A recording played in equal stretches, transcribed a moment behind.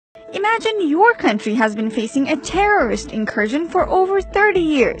Imagine your country has been facing a terrorist incursion for over 30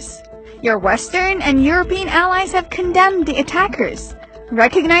 years. Your Western and European allies have condemned the attackers,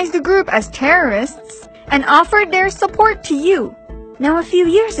 recognized the group as terrorists, and offered their support to you. Now, a few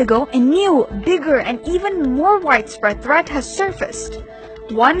years ago, a new, bigger, and even more widespread threat has surfaced.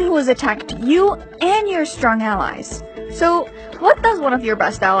 One who has attacked you and your strong allies. So, what does one of your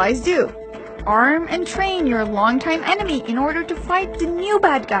best allies do? Arm and train your longtime enemy in order to fight the new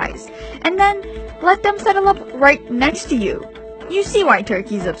bad guys, and then let them settle up right next to you. You see why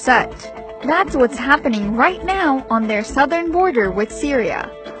Turkey's upset. That's what's happening right now on their southern border with Syria,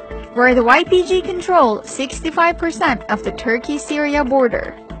 where the YPG control 65% of the Turkey-Syria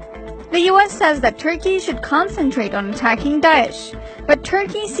border. The US says that Turkey should concentrate on attacking Daesh, but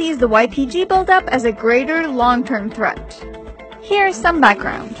Turkey sees the YPG buildup as a greater long-term threat. Here's some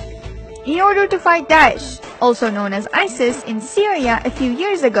background. In order to fight Daesh, also known as ISIS, in Syria a few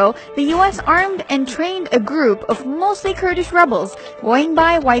years ago, the US armed and trained a group of mostly Kurdish rebels going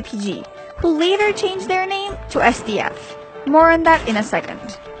by YPG, who later changed their name to SDF. More on that in a second.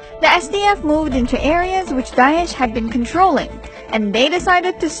 The SDF moved into areas which Daesh had been controlling, and they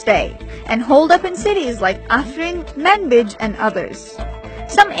decided to stay and hold up in cities like Afrin, Manbij, and others.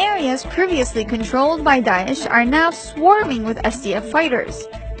 Some areas previously controlled by Daesh are now swarming with SDF fighters.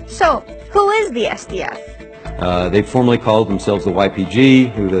 So, who is the SDF? They formerly called themselves the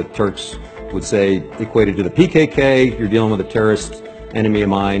YPG, who the Turks would say equated to the PKK. You're dealing with a terrorist enemy of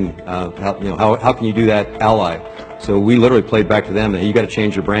mine. How can you do that, ally? So we literally played back to them that you got to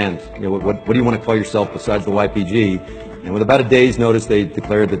change your brand. What do you want to call yourself besides the YPG? And with about a day's notice, they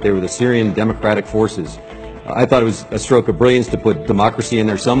declared that they were the Syrian Democratic Forces. I thought it was a stroke of brilliance to put democracy in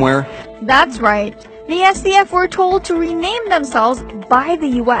there somewhere. That's right. The SDF were told to rename themselves by the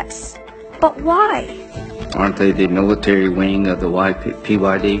US. But why? Aren't they the military wing of the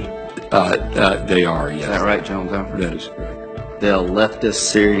PYD? They are, yes. Is that right, John Gumper? That is correct. The leftist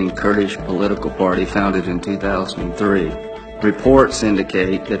Syrian Kurdish political party founded in 2003. Reports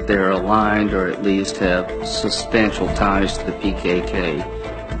indicate that they're aligned or at least have substantial ties to the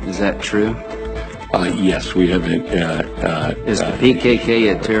PKK. Is that true? Yes, we have. Is the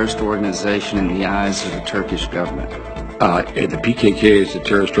PKK a terrorist organization in the eyes of the Turkish government? The PKK is a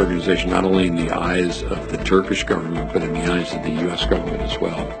terrorist organization not only in the eyes of the Turkish government, but in the eyes of the U.S. government as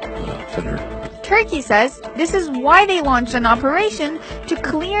well, Senator. Turkey says this is why they launched an operation to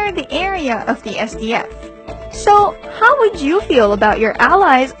clear the area of the SDF. So, how would you feel about your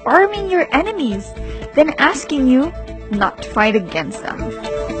allies arming your enemies, then asking you not to fight against them?